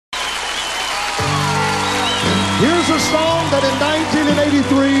Here's a song that in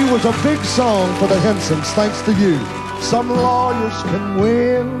 1983 was a big song for the Hinsons, thanks to you. Some lawyers can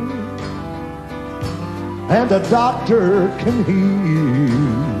win, and a doctor can heal.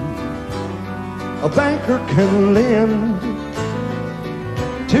 A banker can lend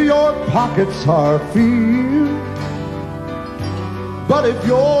till your pockets are filled. But if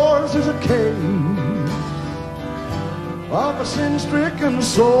yours is a case of a sin-stricken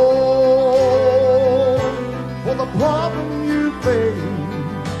soul, for the problem you face,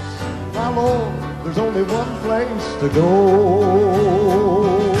 my Lord, there's only one place to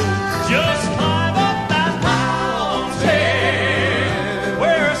go. Just climb up that mountain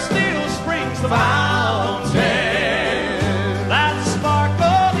where still springs the fountain, that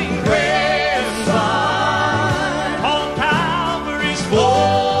sparkling crimson on Calvary's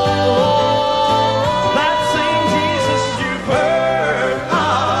floor. That same Jesus you've heard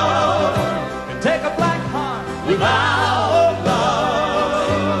of can take a black heart without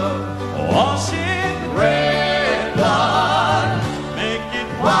love, wash it with red blood, make it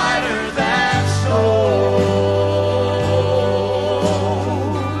whiter than snow.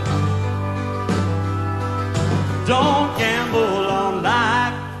 Don't gamble on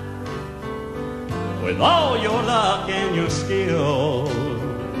life with all your luck and your skill,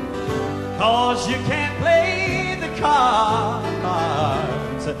 'cause you can't play the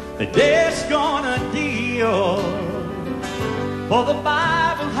cards that death's gonna deal. For the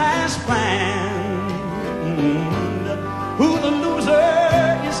Bible has planned who the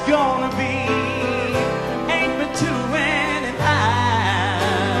loser is gonna be. Ain't but two winning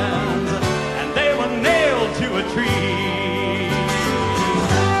hands, and they were nailed to a tree.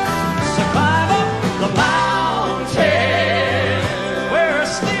 So climb up the mountain where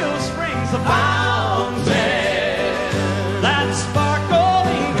still springs the fountain, that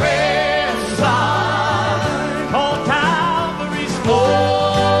sparkling crimson called Calvary's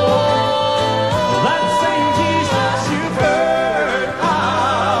floor. That same Jesus you've heard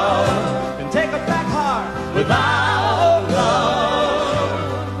of can take a black heart without love,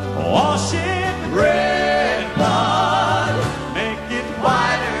 wash it with red blood, make it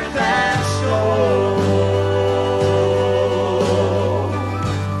whiter than snow.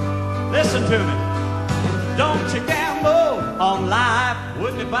 Listen to me. Don't you gamble on life,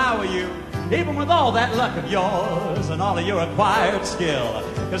 wouldn't if I were you, even with all that luck of yours and all of your acquired skill.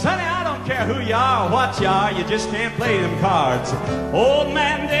 'Cause honey, I don't care who you are or what you are, you just can't play them cards. Old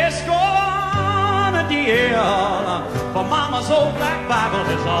man Discount a deal for Mama's old black Bible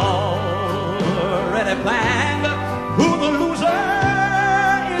is already planned. Who the loser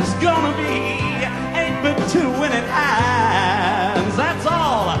is gonna be ain't but two winning hands, that's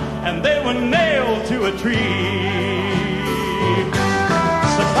all, and they were nailed to a tree.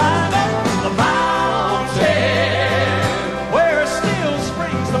 So climb up the mountain where still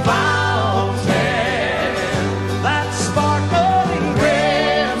springs the fountain, that sparkling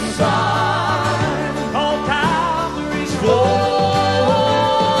crimson called Calvary's floor.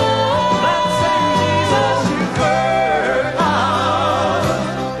 That same Jesus you've heard of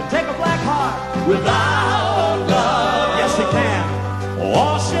can take a black heart without love. Yes, he can.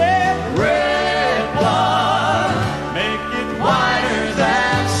 Wash it